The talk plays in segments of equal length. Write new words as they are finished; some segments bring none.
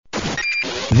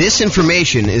This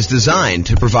information is designed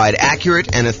to provide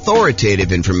accurate and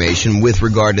authoritative information with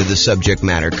regard to the subject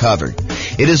matter covered.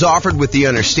 It is offered with the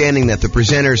understanding that the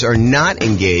presenters are not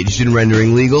engaged in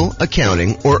rendering legal,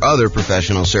 accounting, or other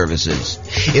professional services.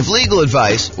 If legal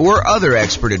advice or other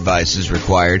expert advice is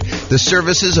required, the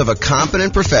services of a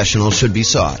competent professional should be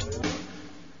sought.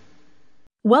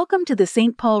 Welcome to the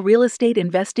St. Paul Real Estate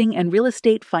Investing and Real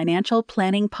Estate Financial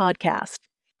Planning Podcast.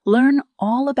 Learn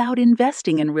all about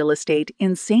investing in real estate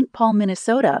in St. Paul,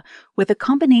 Minnesota, with a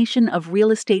combination of real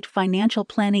estate financial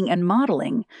planning and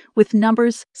modeling with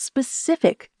numbers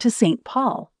specific to St.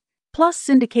 Paul, plus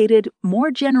syndicated,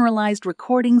 more generalized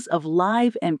recordings of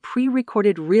live and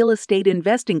pre-recorded real estate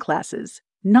investing classes,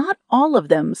 not all of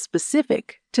them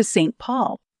specific to St.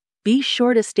 Paul. Be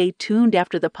sure to stay tuned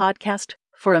after the podcast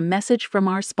for a message from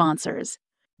our sponsors.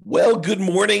 Well, good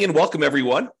morning and welcome,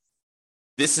 everyone.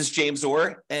 This is James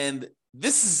Orr, and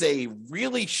this is a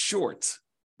really short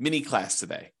mini class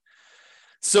today.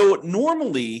 So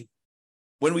normally,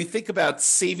 when we think about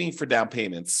saving for down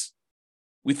payments,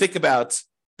 we think about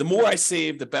the more I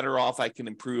save, the better off I can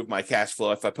improve my cash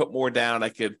flow. If I put more down, I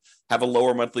could have a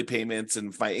lower monthly payment,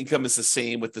 and if my income is the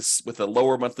same with a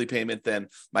lower monthly payment, then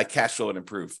my cash flow would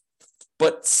improve.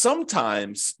 But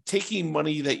sometimes taking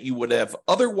money that you would have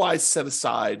otherwise set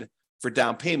aside for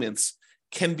down payments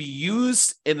can be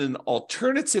used in an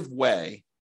alternative way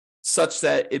such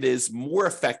that it is more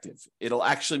effective. It'll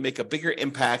actually make a bigger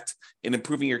impact in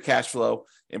improving your cash flow,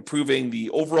 improving the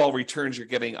overall returns you're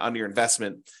getting on your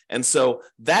investment. And so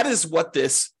that is what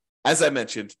this, as I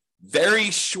mentioned,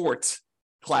 very short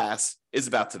class is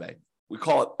about today. We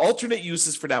call it alternate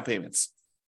uses for down payments.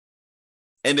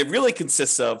 And it really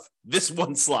consists of this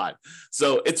one slide.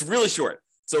 So it's really short.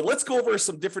 So let's go over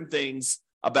some different things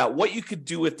about what you could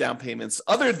do with down payments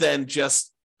other than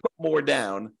just put more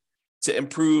down to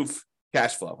improve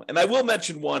cash flow. And I will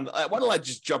mention one. Why don't I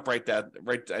just jump right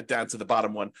down to the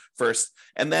bottom one first?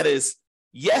 And that is,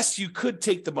 yes, you could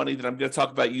take the money that I'm going to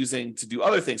talk about using to do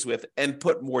other things with and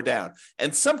put more down.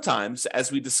 And sometimes,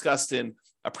 as we discussed in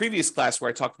a previous class where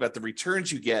I talked about the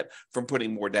returns you get from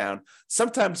putting more down,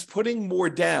 sometimes putting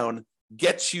more down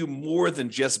gets you more than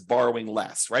just borrowing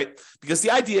less, right? Because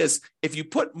the idea is if you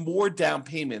put more down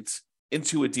payment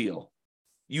into a deal,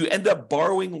 you end up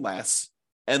borrowing less,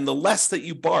 and the less that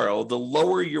you borrow, the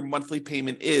lower your monthly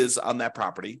payment is on that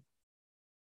property.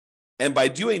 And by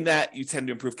doing that, you tend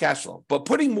to improve cash flow. But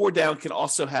putting more down can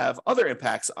also have other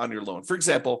impacts on your loan. For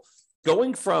example,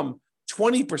 going from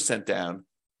 20% down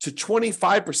to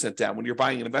 25% down when you're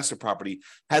buying an investment property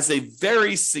has a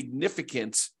very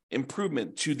significant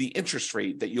improvement to the interest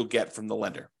rate that you'll get from the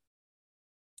lender.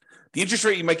 The interest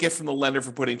rate you might get from the lender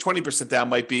for putting 20% down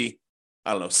might be,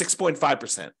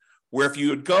 6.5%. Where if you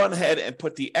had gone ahead and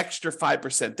put the extra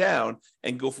 5% down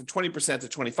and go from 20% to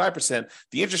 25%,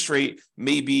 the interest rate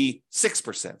may be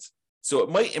 6%. So it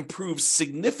might improve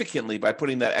significantly by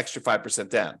putting that extra 5%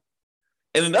 down.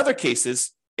 And in other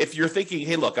cases, if you're thinking,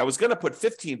 hey, look, I was going to put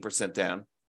 15% down,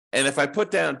 and if I put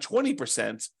down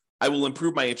 20%, I will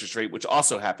improve my interest rate, which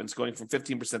also happens. Going from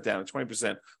 15% down to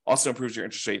 20% also improves your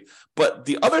interest rate. But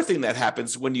the other thing that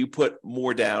happens when you put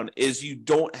more down is you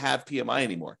don't have PMI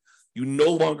anymore. You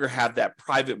no longer have that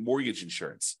private mortgage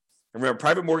insurance. Remember,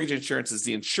 private mortgage insurance is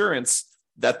the insurance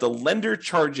that the lender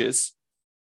charges,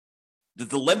 that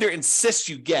the lender insists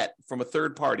you get from a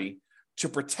third party to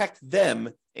protect them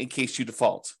in case you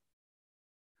default.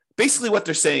 Basically, what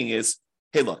they're saying is,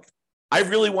 hey, look, I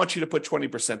really want you to put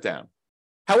 20% down.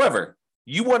 However,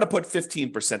 you want to put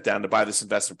 15% down to buy this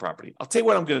investment property. I'll tell you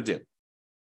what I'm going to do.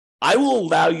 I will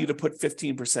allow you to put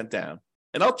 15% down,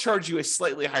 and I'll charge you a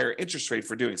slightly higher interest rate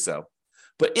for doing so.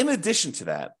 But in addition to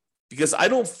that, because I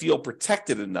don't feel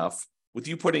protected enough with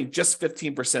you putting just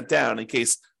 15% down in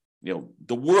case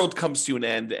the world comes to an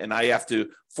end and I have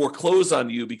to foreclose on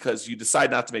you because you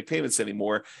decide not to make payments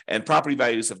anymore and property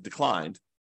values have declined,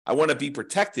 I want to be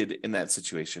protected in that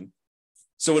situation.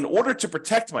 So in order to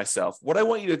protect myself, what I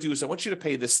want you to do is I want you to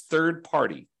pay this third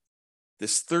party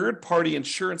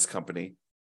insurance company.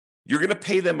 You're going to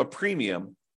pay them a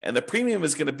premium, and the premium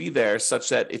is going to be there such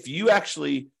that if you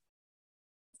actually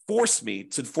force me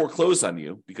to foreclose on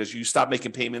you because you stop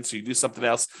making payments or you do something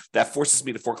else that forces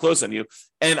me to foreclose on you,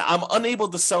 and I'm unable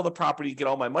to sell the property, get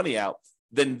all my money out,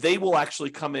 then they will actually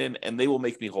come in and they will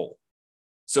make me whole.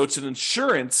 So it's an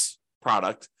insurance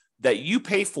product that you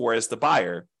pay for as the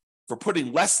buyer for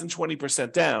putting less than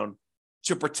 20% down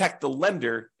to protect the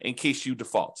lender in case you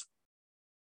default.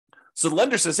 So the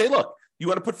lender says, hey, look, you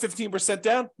want to put 15%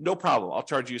 down? No problem. I'll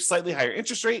charge you a slightly higher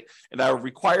interest rate, and I will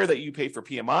require that you pay for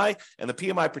PMI, and the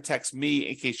PMI protects me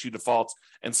in case you default.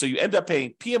 And so you end up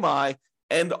paying PMI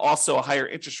and also a higher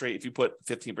interest rate if you put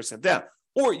 15% down.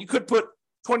 Or you could put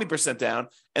 20% down,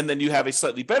 and then you have a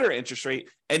slightly better interest rate,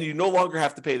 and you no longer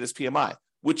have to pay this PMI,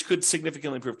 which could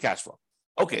significantly improve cash flow.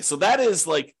 Okay, so that is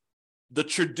like the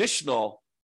traditional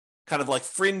kind of like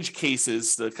fringe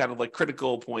cases, the kind of like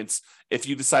critical points if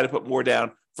you decide to put more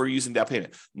down for using down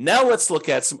payment. Now let's look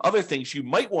at some other things you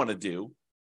might want to do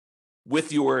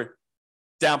with your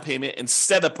down payment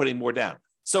instead of putting more down.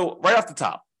 So right off the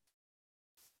top,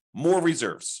 more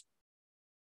reserves.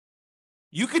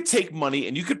 You could take money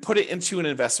and you could put it into an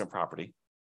investment property.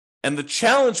 And the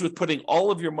challenge with putting all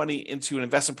of your money into an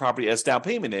investment property as down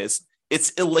payment is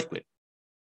it's illiquid.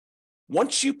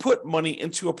 Once you put money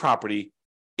into a property,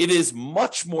 it is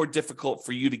much more difficult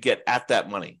for you to get at that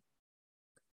money.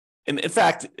 And in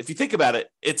fact, if you think about it,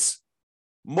 it's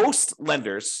most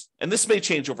lenders, and this may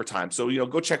change over time. So,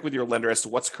 go check with your lender as to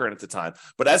what's current at the time.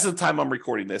 But as of the time I'm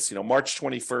recording this, March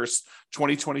 21st,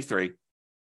 2023,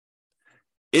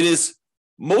 it is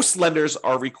most lenders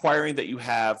are requiring that you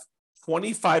have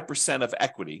 25% of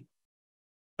equity.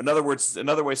 In other words,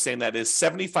 another way of saying that is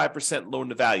 75% loan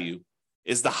to value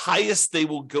is the highest they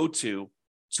will go to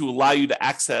allow you to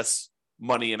access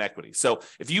money and equity. So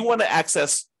if you want to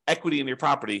access equity in your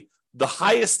property, the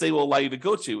highest they will allow you to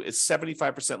go to is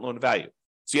 75% loan to value.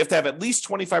 So you have to have at least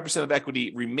 25% of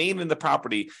equity remain in the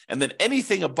property, and then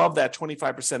anything above that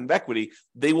 25% of equity,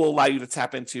 they will allow you to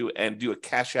tap into and do a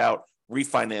cash out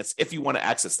refinance if you want to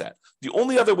access that. The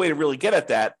only other way to really get at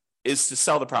that is to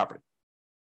sell the property.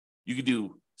 You could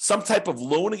do some type of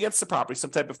loan against the property, some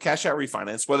type of cash out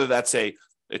refinance, whether that's a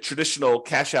traditional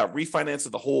cash out refinance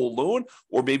of the whole loan,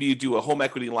 or maybe you do a home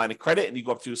equity line of credit and you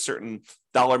go up to a certain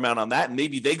dollar amount on that. And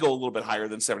maybe they go a little bit higher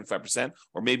than 75%,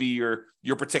 or maybe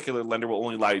your particular lender will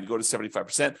only allow you to go to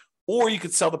 75%, or you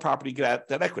could sell the property, get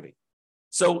that equity.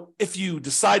 So if you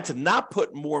decide to not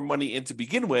put more money in to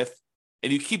begin with,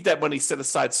 and you keep that money set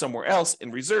aside somewhere else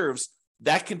in reserves,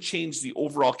 that can change the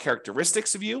overall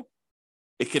characteristics of you.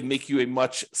 It can make you a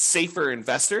much safer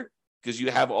investor because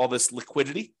you have all this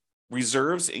liquidity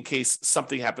reserves in case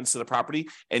something happens to the property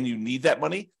and you need that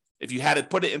money. If you had to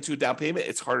put it into a down payment,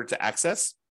 it's harder to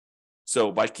access.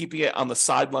 So by keeping it on the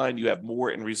sideline, you have more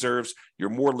in reserves, you're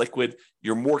more liquid,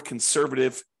 you're more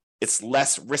conservative, it's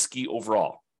less risky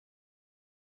overall.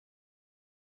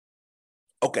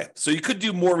 Okay, so you could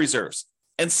do more reserves.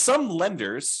 And some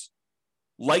lenders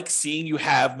like seeing you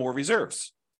have more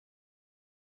reserves.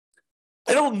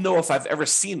 I don't know if I've ever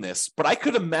seen this, but I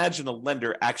could imagine a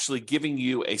lender actually giving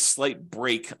you a slight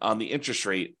break on the interest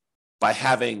rate by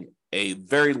having a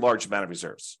very large amount of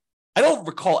reserves. I don't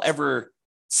recall ever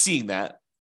seeing that,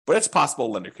 but it's possible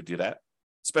a lender could do that,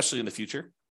 especially in the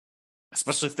future,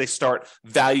 especially if they start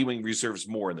valuing reserves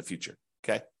more in the future,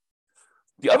 okay?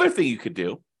 The other thing you could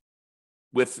do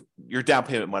with your down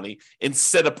payment money,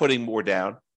 instead of putting more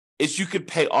down, is you could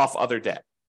pay off other debt.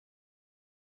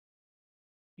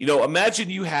 Imagine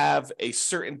you have a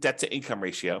certain debt to income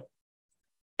ratio,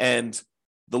 and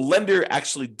the lender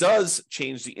actually does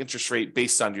change the interest rate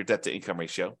based on your debt to income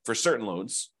ratio for certain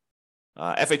loans.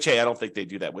 FHA, I don't think they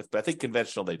do that with, but I think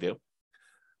conventional they do.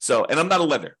 So, and I'm not a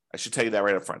lender. I should tell you that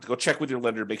right up front. Go check with your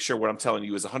lender to make sure what I'm telling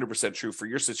you is 100% true for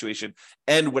your situation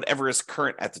and whatever is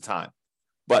current at the time.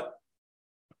 But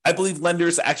I believe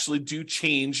lenders actually do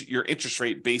change your interest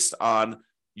rate based on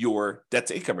your debt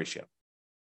to income ratio.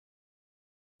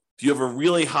 If you have a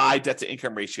really high debt to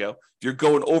income ratio, if you're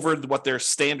going over what their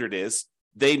standard is,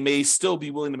 they may still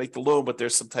be willing to make the loan, but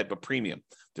there's some type of premium.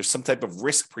 There's some type of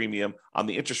risk premium on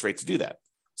the interest rate to do that.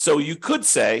 So you could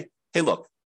say, hey, look,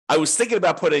 I was thinking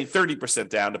about putting 30%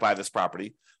 down to buy this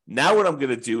property. Now what I'm going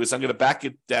to do is I'm going to back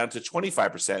it down to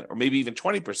 25% or maybe even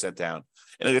 20% down.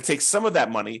 And I'm going to take some of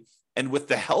that money and with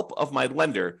the help of my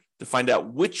lender to find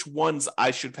out which ones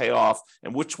I should pay off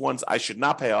and which ones I should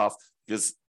not pay off,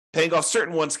 because paying off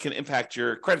certain ones can impact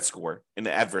your credit score in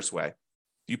an adverse way.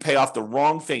 You pay off the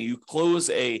wrong thing. You close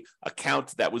a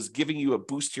account that was giving you a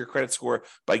boost to your credit score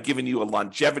by giving you a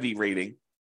longevity rating.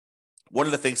 One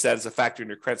of the things that is a factor in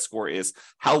your credit score is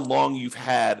how long you've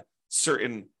had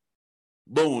certain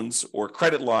loans or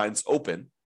credit lines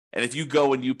open. And if you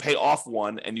go and you pay off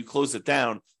one and you close it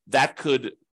down, that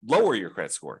could lower your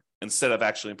credit score instead of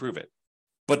actually improve it.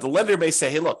 But the lender may say,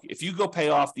 hey, look, if you go pay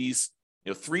off these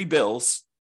 3 bills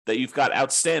that you've got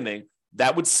outstanding,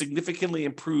 that would significantly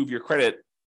improve your credit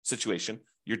situation,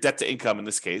 your debt to income in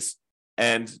this case.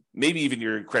 and maybe even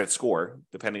your credit score,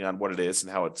 depending on what it is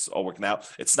and how it's all working out.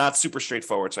 It's not super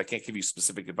straightforward, so I can't give you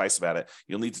specific advice about it.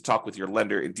 You'll need to talk with your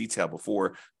lender in detail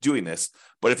before doing this.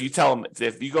 But if you tell them,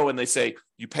 if you go and they say,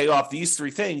 you pay off these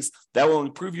 3 things, that will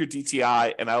improve your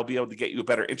DTI and I'll be able to get you a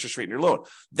better interest rate in your loan.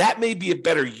 That may be a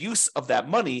better use of that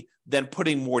money than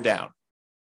putting more down.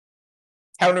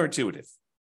 Counterintuitive.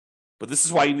 But this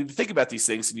is why you need to think about these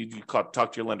things and you need to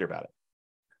talk to your lender about it.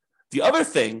 The other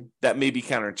thing that may be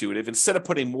counterintuitive, instead of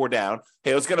putting more down,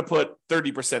 hey, I was going to put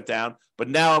 30% down, but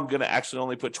now I'm going to actually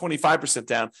only put 25%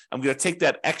 down. I'm going to take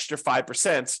that extra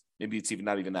 5%, maybe it's even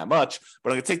not even that much,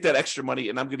 but I'm going to take that extra money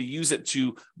and I'm going to use it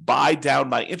to buy down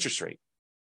my interest rate.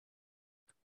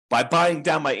 By buying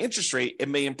down my interest rate, it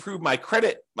may improve my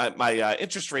credit, my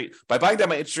interest rate. By buying down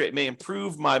my interest rate, it may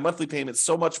improve my monthly payments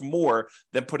so much more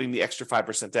than putting the extra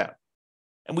 5% down.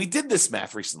 And we did this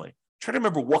math recently. Trying to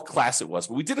remember what class it was,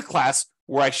 but we did a class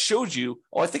where I showed you,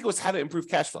 I think it was how to improve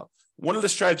cash flow. One of the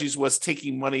strategies was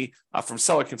taking money from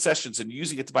seller concessions and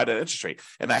using it to buy down interest rate.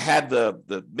 And I had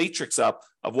the matrix up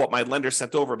of what my lender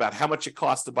sent over about how much it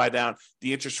costs to buy down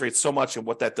the interest rate so much and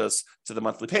what that does to the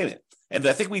monthly payment. And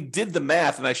I think we did the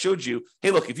math and I showed you, hey,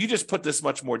 look, if you just put this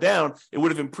much more down, it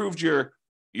would have improved your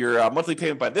monthly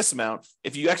payment by this amount.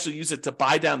 If you actually use it to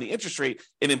buy down the interest rate,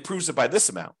 it improves it by this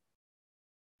amount.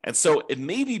 And so it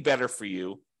may be better for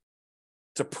you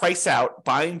to price out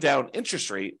buying down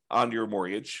interest rate on your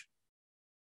mortgage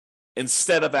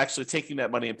instead of actually taking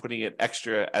that money and putting it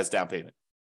extra as down payment.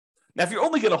 Now, if you're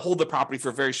only going to hold the property for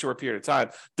a very short period of time,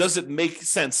 does it make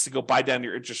sense to go buy down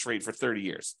your interest rate for 30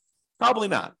 years? Probably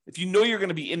not. If you know you're going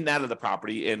to be in and out of the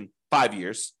property in 5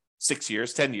 years, 6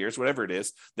 years, 10 years, whatever it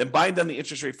is, then buying down the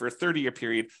interest rate for a 30-year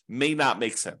period may not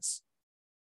make sense.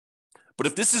 But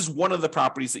if this is one of the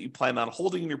properties that you plan on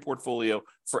holding in your portfolio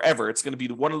forever, it's going to be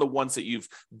one of the ones that you've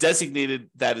designated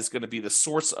that is going to be the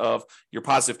source of your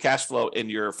positive cash flow in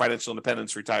your financial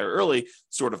independence, retire early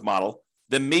sort of model,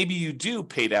 then maybe you do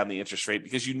pay down the interest rate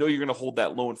because you know you're going to hold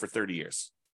that loan for 30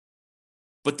 years.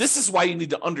 But this is why you need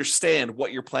to understand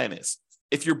what your plan is.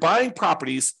 If you're buying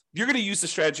properties, you're going to use the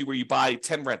strategy where you buy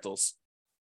 10 rentals,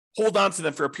 hold on to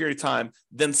them for a period of time,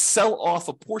 then sell off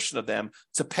a portion of them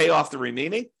to pay off the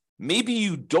remaining. Maybe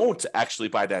you don't actually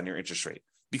buy down your interest rate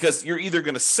because you're either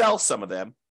going to sell some of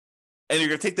them and you're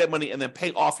going to take that money and then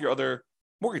pay off your other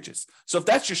mortgages. So if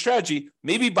that's your strategy,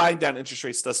 maybe buying down interest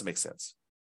rates doesn't make sense.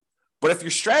 But if your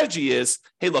strategy is,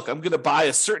 hey, look, I'm going to buy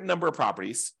a certain number of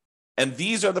properties and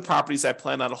these are the properties I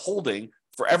plan on holding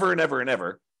forever and ever and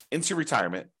ever into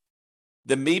retirement,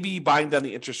 then maybe buying down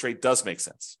the interest rate does make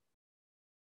sense.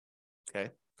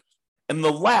 Okay. And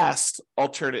the last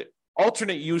alternate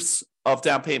use of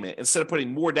down payment, instead of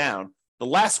putting more down, the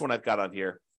last one I've got on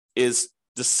here is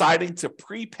deciding to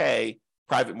prepay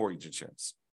private mortgage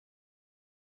insurance.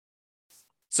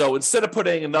 So instead of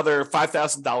putting another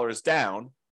 $5,000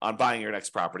 down on buying your next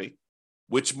property,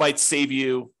 which might save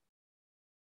you,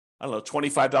 I don't know,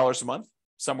 $25 a month,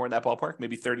 somewhere in that ballpark,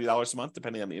 maybe $30 a month,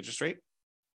 depending on the interest rate,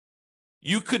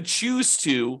 you could choose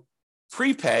to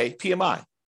prepay PMI.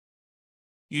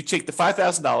 You take the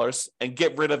 $5,000 and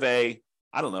get rid of a,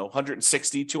 I don't know,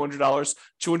 $160, $200,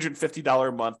 $250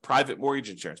 a month private mortgage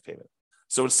insurance payment.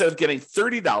 So instead of getting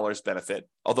 $30 benefit,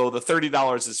 although the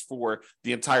 $30 is for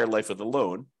the entire life of the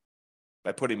loan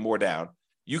by putting more down,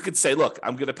 you could say, look,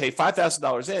 I'm going to pay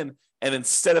 $5,000 in, and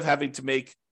instead of having to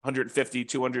make $150,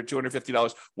 $200,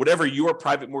 $250, whatever your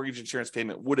private mortgage insurance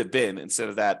payment would have been, instead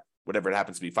of that, whatever it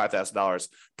happens to be, $5,000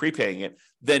 prepaying it,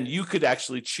 then you could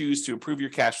actually choose to improve your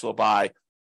cash flow by,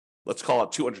 let's call it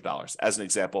 $200 as an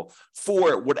example,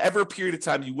 for whatever period of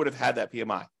time you would have had that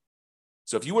PMI.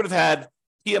 So if you would have had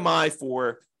PMI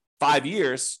for 5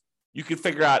 years, you could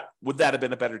figure out, would that have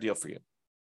been a better deal for you?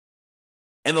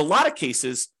 In a lot of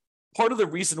cases, part of the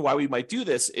reason why we might do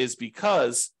this is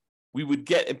because we would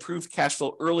get improved cash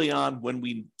flow early on when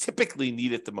we typically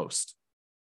need it the most.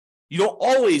 You don't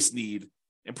always need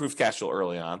improved cash flow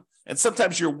early on. And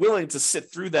sometimes you're willing to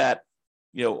sit through that,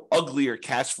 uglier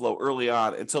cash flow early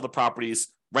on until the property's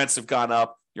rents have gone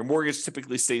up. Your mortgage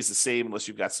typically stays the same unless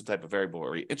you've got some type of variable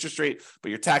rate interest rate, but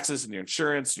your taxes and your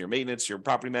insurance, your maintenance, your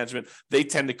property management, they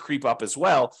tend to creep up as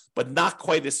well, but not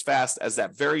quite as fast as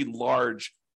that very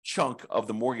large chunk of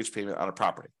the mortgage payment on a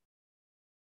property.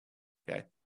 Okay.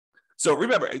 So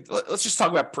remember, let's just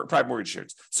talk about private mortgage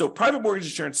insurance. So private mortgage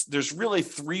insurance, there's really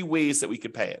 3 ways that we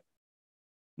could pay it.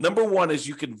 Number one is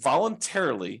you can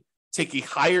voluntarily take a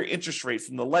higher interest rate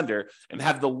from the lender and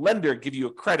have the lender give you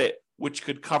a credit which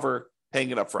could cover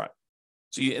paying it up front.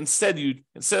 So instead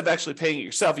of actually paying it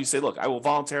yourself, you say, look, I will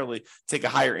voluntarily take a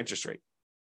higher interest rate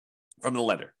from the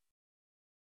lender.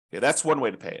 Okay, that's one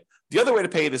way to pay it. The other way to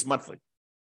pay it is monthly.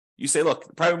 You say, look,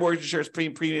 the private mortgage insurance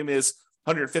premium is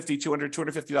 $150, $200,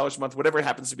 $250 a month, whatever it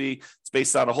happens to be. It's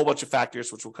based on a whole bunch of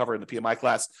factors, which we'll cover in the PMI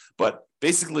class. But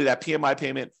basically, that PMI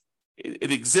payment,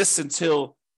 it exists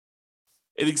until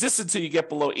you get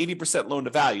below 80% loan to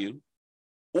value,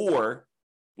 or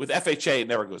with FHA, it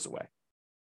never goes away.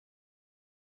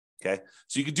 Okay,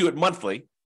 so you can do it monthly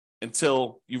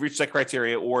until you reach that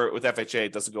criteria, or with FHA,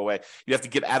 it doesn't go away. You have to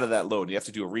get out of that loan. You have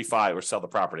to do a refi or sell the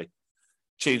property,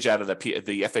 change out of the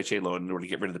FHA loan in order to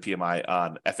get rid of the PMI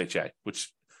on FHA,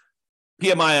 which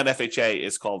PMI on FHA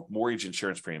is called mortgage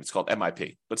insurance premium. It's called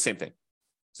MIP, but same thing.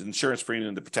 It's an insurance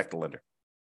premium to protect the lender.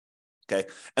 Okay.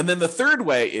 And then the third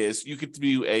way is you could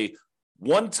do a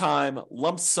one-time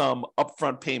lump sum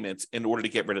upfront payment in order to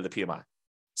get rid of the PMI.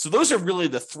 So those are really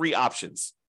the three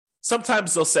options.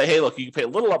 Sometimes they'll say, hey, look, you can pay a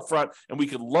little upfront and we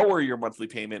could lower your monthly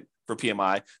payment for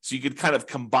PMI. So you could kind of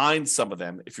combine some of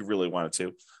them if you really wanted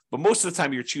to. But most of the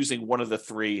time you're choosing one of the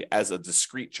three as a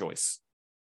discrete choice.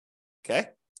 Okay.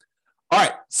 All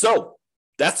right. So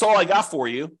that's all I got for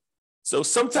you. So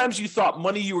sometimes you thought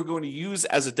money you were going to use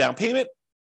as a down payment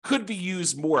could be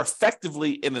used more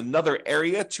effectively in another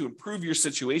area to improve your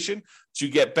situation, to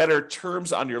get better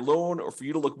terms on your loan, or for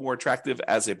you to look more attractive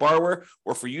as a borrower,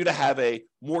 or for you to have a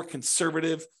more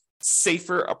conservative,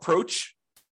 safer approach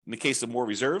in the case of more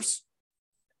reserves.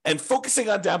 And focusing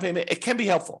on down payment, it can be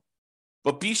helpful,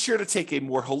 but be sure to take a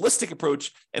more holistic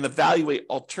approach and evaluate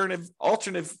alternate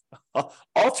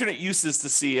uses to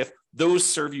see if those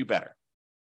serve you better.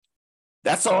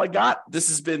 That's all I got. This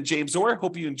has been James Orr.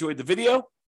 Hope you enjoyed the video.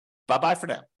 Bye-bye for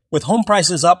now. With home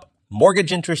prices up,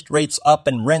 mortgage interest rates up,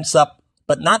 and rents up,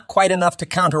 but not quite enough to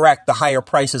counteract the higher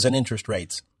prices and interest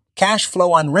rates, cash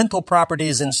flow on rental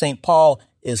properties in St. Paul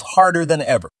is harder than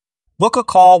ever. Book a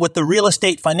call with the Real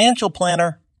Estate Financial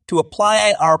Planner to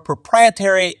apply our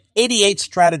proprietary 88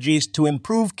 strategies to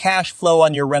improve cash flow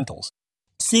on your rentals.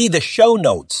 See the show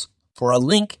notes for a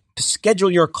link to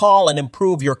schedule your call and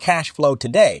improve your cash flow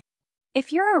today.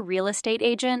 If you're a real estate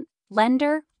agent,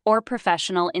 lender, or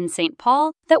professional in St.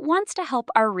 Paul that wants to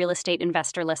help our real estate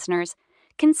investor listeners,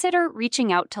 consider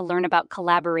reaching out to learn about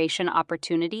collaboration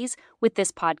opportunities with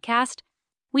this podcast.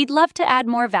 We'd love to add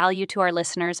more value to our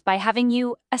listeners by having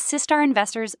you assist our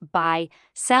investors buy,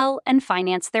 sell, and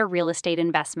finance their real estate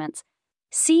investments.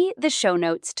 See the show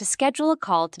notes to schedule a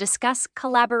call to discuss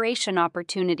collaboration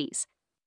opportunities.